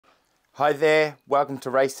Hi there, welcome to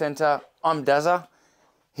Racecenter. I'm Dazza.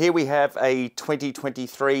 Here we have a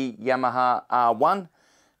 2023 Yamaha R1,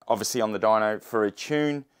 obviously on the dyno for a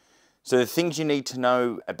tune. So the things you need to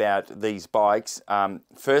know about these bikes,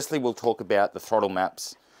 firstly we'll talk about the throttle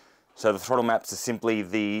maps. So the throttle maps are simply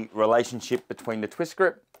the relationship between the twist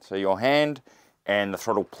grip, so your hand, and the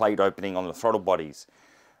throttle plate opening on the throttle bodies.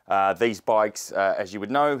 These bikes, as you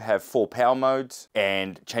would know, have 4 power modes,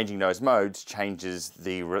 and changing those modes changes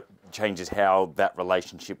how that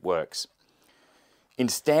relationship works. In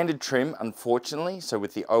standard trim, unfortunately, so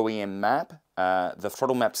with the OEM map, the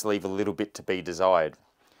throttle maps leave a little bit to be desired.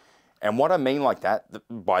 And what I mean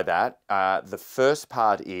by that, the first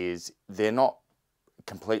part is they're not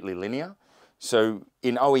completely linear. So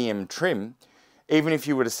in OEM trim, even if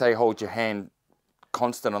you were to say hold your hand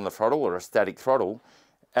constant on the throttle or a static throttle,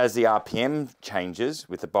 as the RPM changes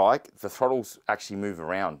with the bike, the throttles actually move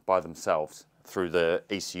around by themselves through the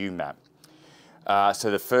ECU map. So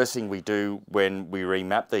the first thing we do when we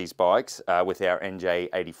remap these bikes with our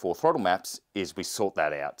NJ84 throttle maps is we sort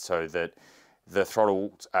that out so that the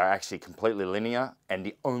throttles are actually completely linear, and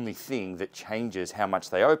the only thing that changes how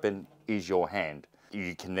much they open is your hand.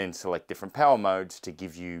 You can then select different power modes to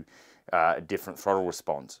give you a different throttle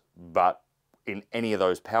response, but in any of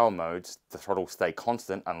those power modes, the throttle stay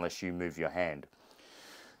constant unless you move your hand.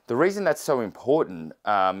 The reason that's so important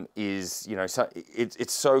is,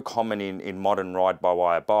 it's so common in modern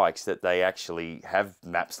ride-by-wire bikes that they actually have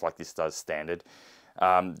maps like this does standard.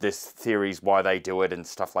 There's theories why they do it and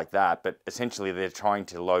stuff like that, but essentially they're trying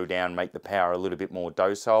to low down, make the power a little bit more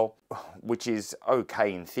docile, which is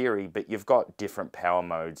okay in theory, but you've got different power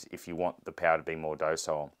modes if you want the power to be more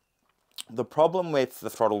docile. The problem with the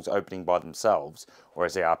throttles opening by themselves, or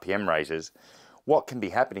as the RPM raises, what can be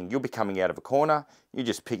happening, you'll be coming out of a corner, you're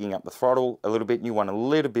just picking up the throttle a little bit, and you want a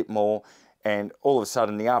little bit more, and all of a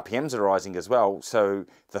sudden the RPMs are rising as well, so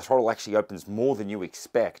the throttle actually opens more than you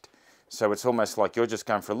expect. So it's almost like you're just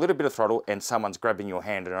going for a little bit of throttle and someone's grabbing your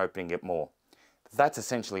hand and opening it more. That's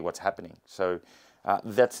essentially what's happening. So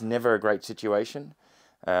that's never a great situation.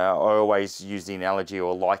 I always use the analogy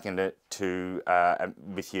or liken it to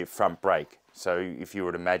with your front brake. So if you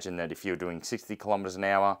would imagine that if you're doing 60 kilometers an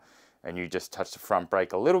hour and you just touch the front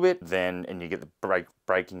brake a little bit, and you get the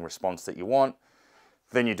braking response that you want,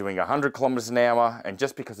 then you're doing 100 kilometers an hour, and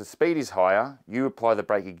just because the speed is higher, you apply the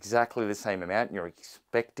brake exactly the same amount and you're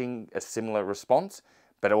expecting a similar response,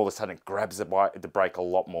 but all of a sudden it grabs the brake a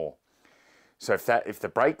lot more. So if the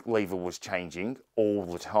brake lever was changing all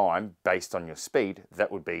the time based on your speed,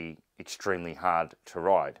 that would be extremely hard to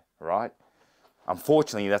ride, right?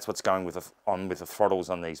 Unfortunately, that's what's going on with the throttles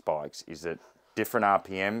on these bikes, is that different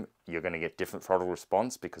RPM, you're going to get different throttle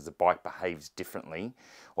response because the bike behaves differently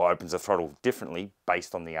or opens the throttle differently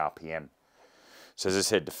based on the RPM. So as I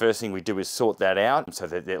said, the first thing we do is sort that out so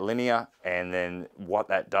that they're linear, and then what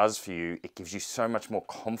that does for you, it gives you so much more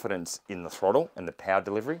confidence in the throttle and the power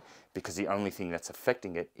delivery, because the only thing that's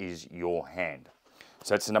affecting it is your hand.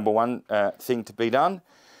 So that's the number one thing to be done.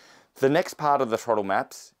 The next part of the throttle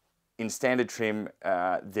maps, in standard trim,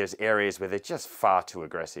 there's areas where they're just far too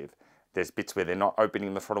aggressive. There's bits where they're not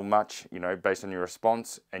opening the throttle much, based on your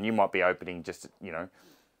response, and you might be opening just,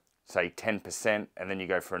 say 10%, and then you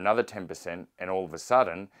go for another 10%, and all of a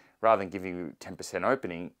sudden, rather than giving you 10%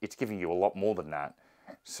 opening, it's giving you a lot more than that.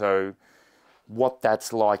 So what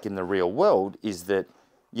that's like in the real world is that,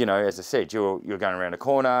 as I said, you're going around a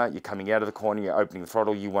corner, you're coming out of the corner, you're opening the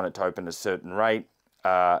throttle, you want it to open at a certain rate.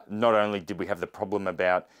 Not only did we have the problem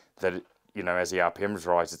about that, as the RPMs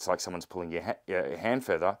rise, it's like someone's pulling your hand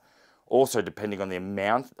further. Also, depending on the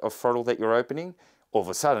amount of throttle that you're opening, all of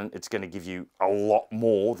a sudden it's going to give you a lot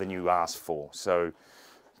more than you asked for. So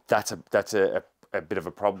that's a bit of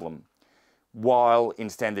a problem. While in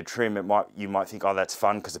standard trim, you might think, oh, that's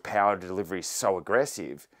fun because the power delivery is so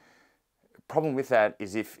aggressive. The problem with that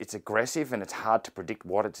is if it's aggressive and it's hard to predict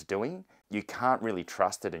what it's doing, you can't really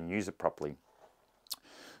trust it and use it properly.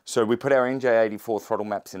 So we put our NJ84 throttle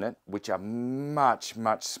maps in it, which are much,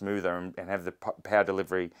 much smoother and have the power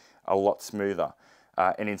delivery a lot smoother.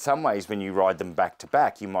 And in some ways, when you ride them back to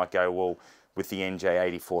back, you might go, well, with the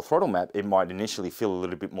NJ84 throttle map, it might initially feel a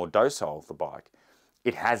little bit more docile, the bike.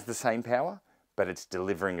 It has the same power, but it's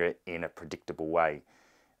delivering it in a predictable way.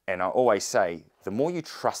 And I always say, the more you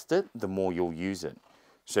trust it, the more you'll use it.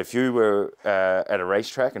 So if you were at a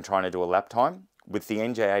racetrack and trying to do a lap time, with the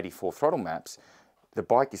NJ84 throttle maps, the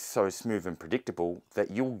bike is so smooth and predictable that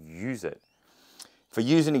you'll use it. For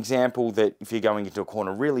use an example, that if you're going into a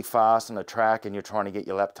corner really fast on a track and you're trying to get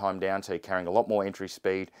your lap time down, so you're carrying a lot more entry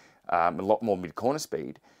speed, a lot more mid-corner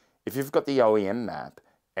speed, if you've got the OEM map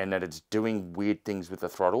and that it's doing weird things with the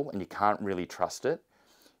throttle and you can't really trust it,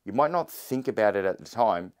 you might not think about it at the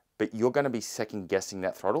time, but you're going to be second guessing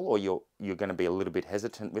that throttle, or you're going to be a little bit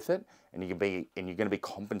hesitant with it, and you're going to be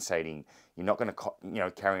compensating. You're not going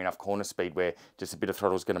to carry enough corner speed where just a bit of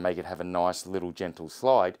throttle is going to make it have a nice little gentle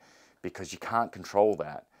slide, because you can't control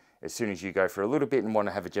that. As soon as you go for a little bit and want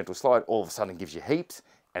to have a gentle slide, all of a sudden it gives you heaps,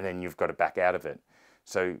 and then you've got to back out of it.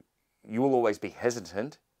 So you will always be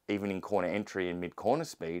hesitant, even in corner entry and mid corner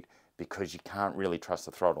speed, because you can't really trust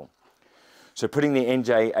the throttle. So putting the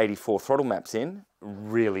NJ84 throttle maps in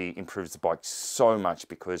really improves the bike so much,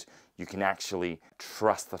 because you can actually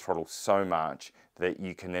trust the throttle so much that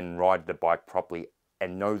you can then ride the bike properly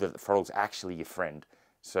and know that the throttle's actually your friend.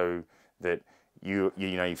 So that you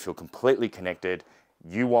feel completely connected.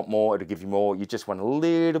 You want more, it'll give you more. You just want a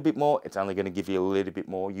little bit more, it's only going to give you a little bit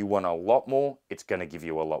more. You want a lot more, it's going to give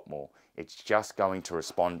you a lot more. It's just going to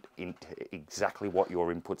respond into exactly what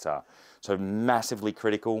your inputs are. So massively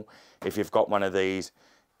critical. If you've got one of these,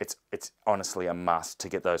 it's honestly a must to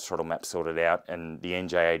get those throttle maps sorted out, and the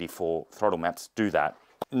NJ84 throttle maps do that.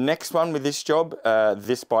 Next one with this job,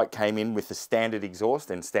 this bike came in with the standard exhaust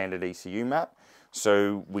and standard ECU map.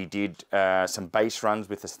 So we did some base runs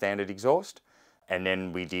with the standard exhaust, and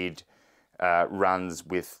then we did runs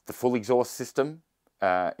with the full exhaust system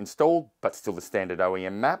installed, but still the standard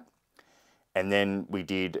OEM map. And then we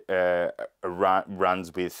did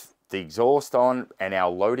runs with the exhaust on and our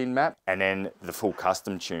load-in map, and then the full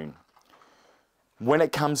custom tune. When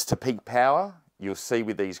it comes to peak power, you'll see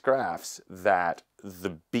with these graphs that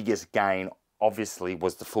the biggest gain obviously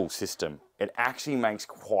was the full system. It actually makes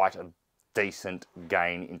quite a decent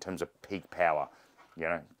gain in terms of peak power.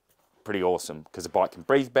 Pretty awesome, because the bike can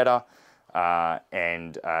breathe better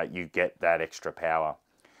and you get that extra power.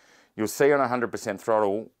 You'll see on 100%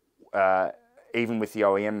 throttle, even with the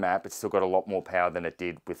OEM map, it's still got a lot more power than it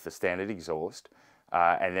did with the standard exhaust.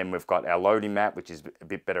 And then we've got our loading map, which is a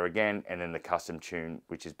bit better again, and then the custom tune,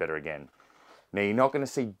 which is better again. Now, you're not going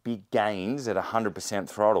to see big gains at 100%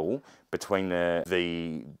 throttle between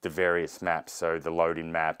the various maps, so the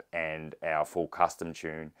loading map and our full custom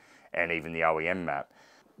tune, and even the OEM map.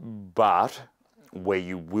 But where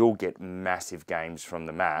you will get massive gains from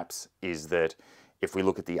the maps is that if we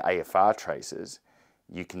look at the AFR traces,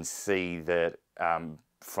 you can see that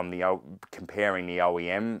from comparing the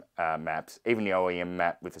OEM maps, even the OEM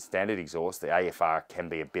map with the standard exhaust, the AFR can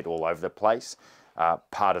be a bit all over the place.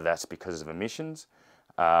 Part of that's because of emissions.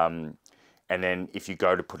 And then if you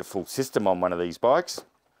go to put a full system on one of these bikes,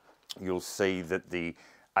 you'll see that the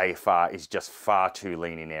AFR is just far too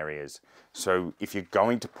lean in areas. So if you're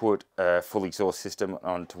going to put a full exhaust system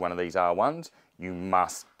onto one of these R1s, you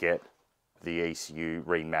must get the ECU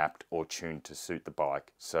remapped or tuned to suit the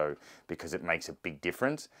bike. So because it makes a big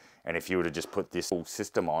difference. And if you were to just put this full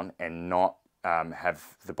system on and not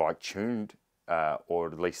have the bike tuned, or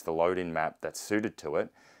at least the load-in map that's suited to it,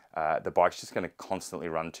 the bike's just going to constantly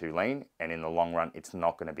run too lean, and in the long run it's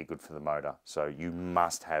not going to be good for the motor. So you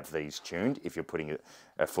must have these tuned if you're putting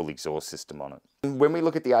a full exhaust system on it. When we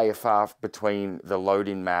look at the AFR between the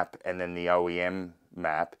load-in map and then the OEM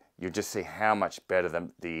map, you'll just see how much better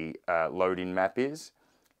the load-in map is,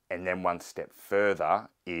 and then one step further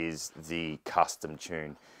is the custom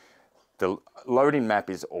tune. The loading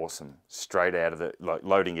map is awesome. Straight out of the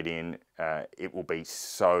loading it in, it will be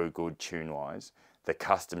so good tune-wise. The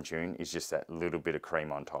custom tune is just that little bit of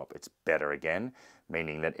cream on top. It's better again,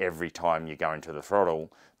 meaning that every time you go into the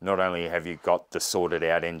throttle, not only have you got the sorted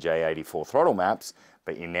out NJ84 throttle maps,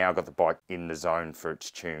 but you now got the bike in the zone for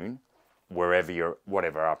its tune. Whatever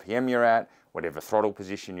RPM you're at, whatever throttle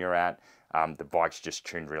position you're at, the bike's just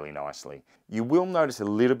tuned really nicely. You will notice a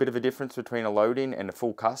little bit of a difference between a load-in and a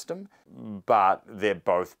full custom, but they're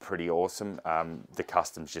both pretty awesome. The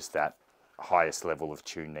custom's just that highest level of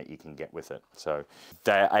tune that you can get with it. So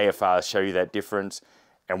the AFRs show you that difference,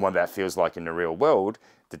 and what that feels like in the real world.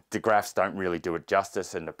 The graphs don't really do it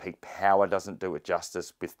justice, and the peak power doesn't do it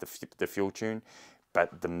justice with the fuel tune.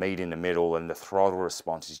 But the meat in the middle and the throttle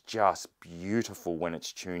response is just beautiful when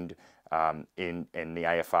it's tuned and the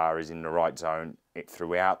AFR is in the right zone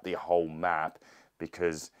throughout the whole map,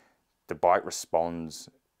 because the bike responds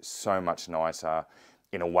so much nicer.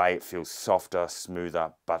 In a way, it feels softer,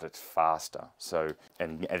 smoother, but it's faster. So,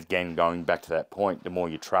 and again, going back to that point, the more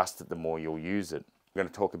you trust it, the more you'll use it. We're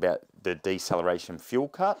going to talk about the deceleration fuel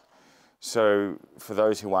cut. So for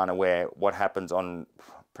those who aren't aware, what happens on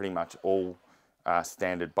pretty much all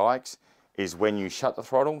standard bikes is when you shut the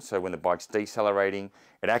throttle, so when the bike's decelerating,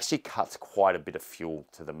 it actually cuts quite a bit of fuel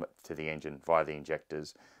to the engine via the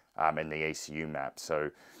injectors and the ECU map.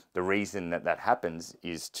 So the reason that happens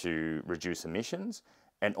is to reduce emissions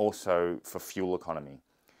and also for fuel economy.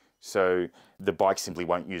 So the bike simply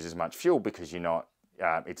won't use as much fuel because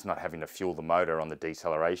it's not having to fuel the motor on the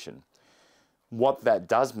deceleration. What that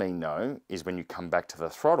does mean though, is when you come back to the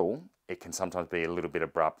throttle, it can sometimes be a little bit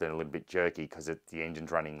abrupt and a little bit jerky because the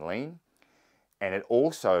engine's running lean. And it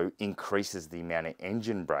also increases the amount of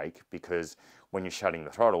engine brake because when you're shutting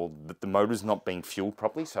the throttle, the motor's not being fueled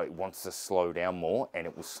properly, so it wants to slow down more, and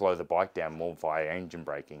it will slow the bike down more via engine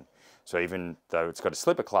braking. So even though it's got a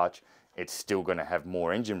slipper clutch, it's still going to have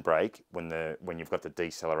more engine brake when you've got the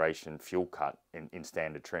deceleration fuel cut in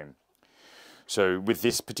standard trim. So with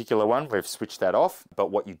this particular one, we've switched that off, but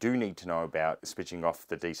what you do need to know about switching off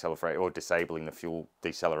the deceleration or disabling the fuel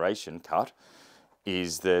deceleration cut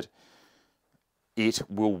is that it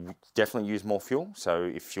will definitely use more fuel. So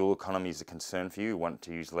if fuel economy is a concern for you, you want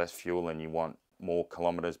to use less fuel and you want more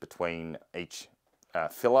kilometers between each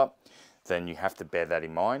fill up, then you have to bear that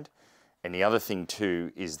in mind. And the other thing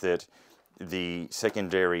too is that the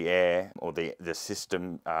secondary air or the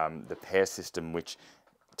system, the pair system, which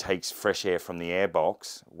takes fresh air from the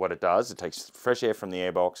airbox, what it does, it takes fresh air from the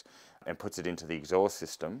airbox and puts it into the exhaust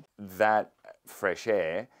system. That fresh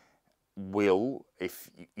air will, if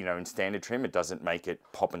in standard trim, it doesn't make it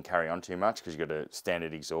pop and carry on too much because you've got a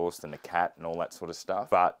standard exhaust and a cat and all that sort of stuff.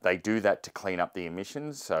 But they do that to clean up the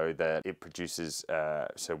emissions so that it produces,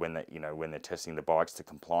 so when they're testing the bikes to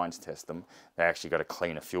compliance test them, they actually got a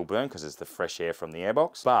cleaner fuel burn because it's the fresh air from the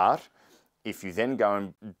airbox. But if you then go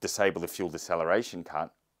and disable the fuel deceleration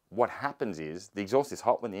cut, what happens is the exhaust is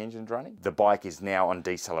hot when the engine's running. The bike is now on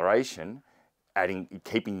deceleration,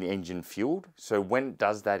 keeping the engine fueled. So when it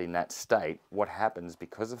does that in that state, what happens,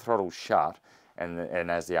 because the throttle's shut and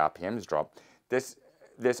as the RPMs drop, there's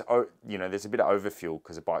a bit of overfuel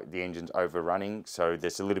because the engine's overrunning. So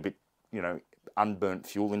there's a little bit, unburnt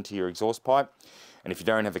fuel into your exhaust pipe. And if you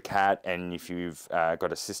don't have a cat and if you've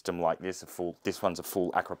got a system like this, this one's a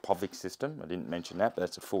full Akrapovic system. I didn't mention that, but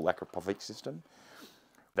that's a full Akrapovic system.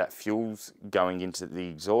 That fuel's going into the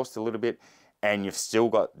exhaust a little bit, and you've still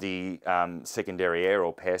got the secondary air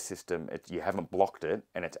or pair system, you haven't blocked it,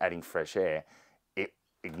 and it's adding fresh air, it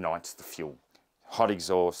ignites the fuel. Hot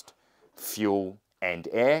exhaust, fuel, and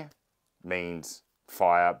air means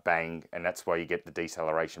fire, bang, and that's why you get the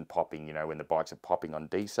deceleration popping, when the bikes are popping on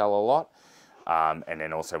decel a lot, and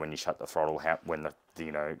then also when you shut the throttle, when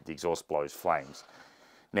the exhaust blows flames.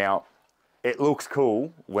 Now, it looks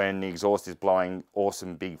cool when the exhaust is blowing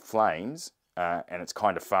awesome big flames, and it's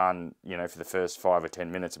kind of fun, for the first 5 or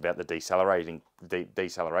 10 minutes about the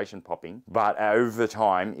deceleration popping. But over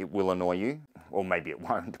time, it will annoy you, or maybe it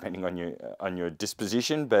won't, depending on your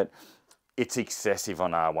disposition. But it's excessive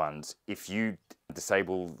on R1s. If you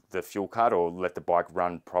disable the fuel cut or let the bike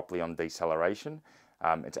run properly on deceleration,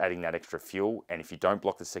 it's adding that extra fuel. And if you don't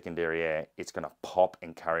block the secondary air, it's going to pop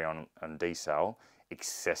and carry on decel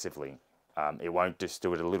excessively. It won't just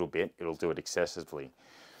do it a little bit, it'll do it excessively.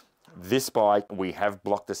 This bike, we have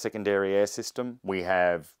blocked the secondary air system, we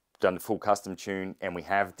have done the full custom tune, and we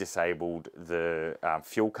have disabled the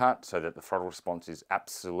fuel cut so that the throttle response is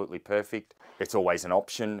absolutely perfect. It's always an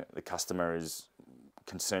option. The customer is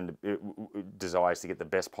desires to get the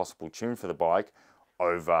best possible tune for the bike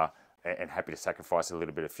and happy to sacrifice a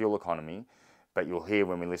little bit of fuel economy. But you'll hear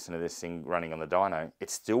when we listen to this thing running on the dyno, it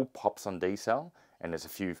still pops on decel, and there's a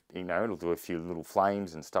few, it'll do a few little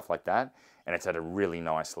flames and stuff like that, and it's at a really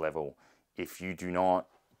nice level. If you do not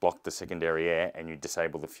block the secondary air and you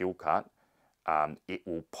disable the fuel cut, it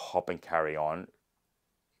will pop and carry on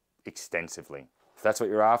extensively. If that's what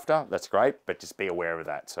you're after, that's great, but just be aware of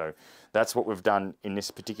that. So that's what we've done in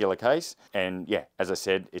this particular case. And yeah, as I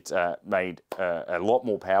said, it's made a lot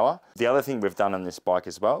more power. The other thing we've done on this bike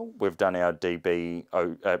as well, we've done our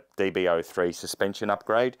DB03 suspension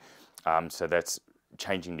upgrade. So that's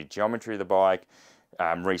changing the geometry of the bike,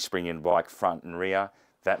 respringing the bike front and rear.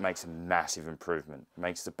 That makes a massive improvement. It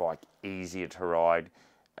makes the bike easier to ride.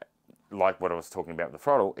 Like what I was talking about with the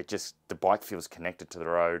throttle, the bike feels connected to the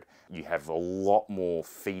road. You have a lot more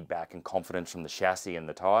feedback and confidence from the chassis and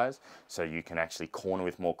the tires, so you can actually corner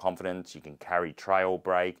with more confidence, you can carry trail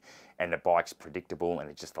brake, and the bike's predictable, and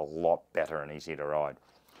it's just a lot better and easier to ride.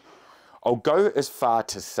 I'll go as far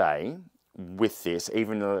to say, with this,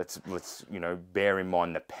 even though let's bear in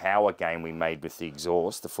mind the power gain we made with the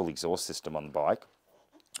exhaust, the full exhaust system on the bike,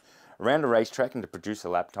 around a racetrack and to produce a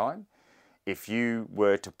lap time, if you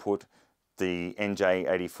were to put the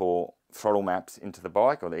NJ84 throttle maps into the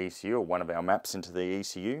bike, or the ECU, or one of our maps into the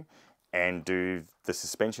ECU, and do the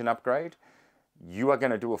suspension upgrade, you are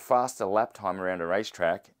going to do a faster lap time around a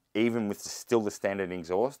racetrack, even with still the standard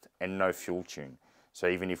exhaust and no fuel tune. So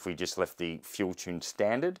even if we just left the fuel tune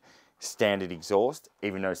standard, standard exhaust,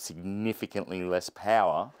 even though significantly less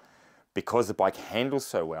power, because the bike handles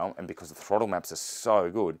so well and because the throttle maps are so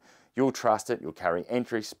good, you'll trust it, you'll carry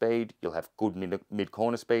entry speed, you'll have good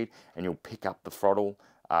mid-corner speed, and you'll pick up the throttle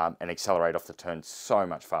and accelerate off the turn so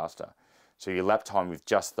much faster. So your lap time with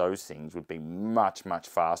just those things would be much, much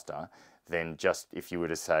faster than just if you were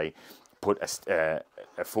to say, put a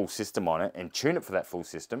full system on it and tune it for that full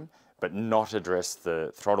system, but not address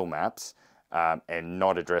the throttle maps and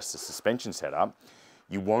not address the suspension setup.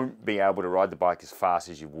 You won't be able to ride the bike as fast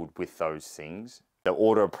as you would with those things. The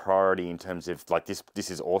order of priority in terms of, like,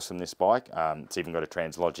 this is awesome, this bike. It's even got a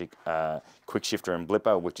Translogic quick shifter and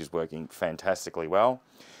blipper, which is working fantastically well.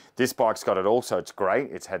 This bike's got it also, it's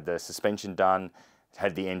great. It's had the suspension done, it's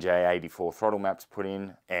had the NJ84 throttle maps put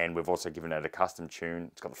in, and we've also given it a custom tune.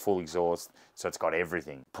 It's got the full exhaust, so it's got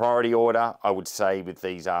everything. Priority order, I would say with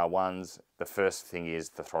these R1s, the first thing is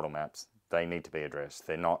the throttle maps. They need to be addressed.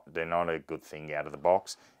 They're not a good thing out of the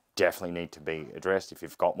box. Definitely need to be addressed. If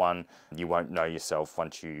you've got one, you won't know yourself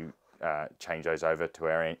once you change those over to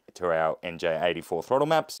our NJ84 throttle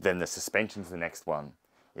maps. Then the suspension's the next one.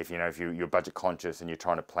 If you're budget conscious and you're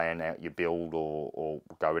trying to plan out your build or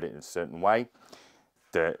go with it in a certain way,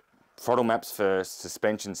 the throttle maps first,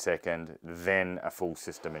 suspension second, then a full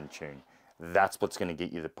system and tune. That's what's going to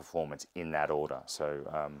get you the performance in that order.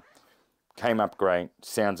 So came up great,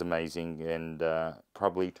 sounds amazing, and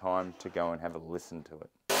probably time to go and have a listen to it.